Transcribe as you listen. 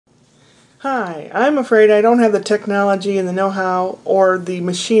Hi, I'm afraid I don't have the technology and the know-how or the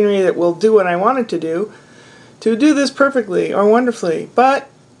machinery that will do what I want it to do this perfectly or wonderfully, but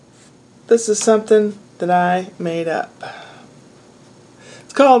this is something that I made up.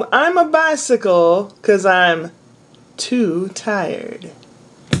 It's called I'm a Bicycle 'Cause I'm Too Tired.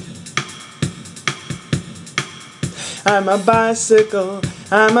 I'm a bicycle,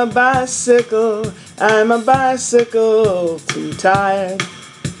 I'm a bicycle, I'm a bicycle, too tired.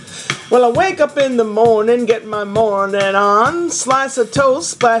 Well, I wake up in the morning, get my morning on, slice of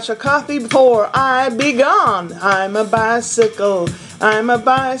toast, splash of coffee before I be gone. I'm a bicycle, I'm a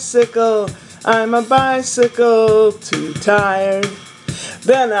bicycle, I'm a bicycle, too tired.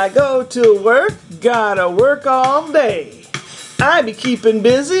 Then I go to work, gotta work all day. I be keeping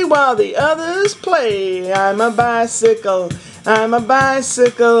busy while the others play. I'm a bicycle, I'm a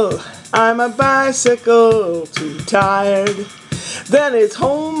bicycle, I'm a bicycle, too tired. Then it's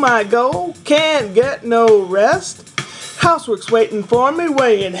home I go, can't get no rest. Housework's waiting for me,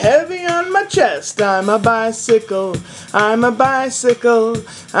 weighing heavy on my chest. I'm a bicycle, I'm a bicycle,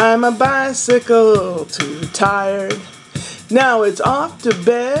 I'm a bicycle, too tired. Now it's off to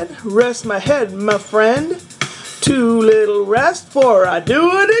bed, rest my head, my friend. Too little rest for I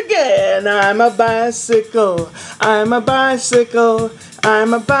do it again. I'm a bicycle, I'm a bicycle,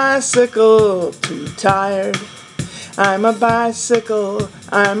 I'm a bicycle, too tired. I'm a bicycle,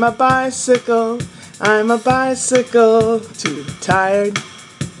 I'm a bicycle, I'm a bicycle, too tired.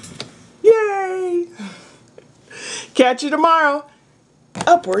 Yay! Catch you tomorrow.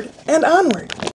 Upward and onward.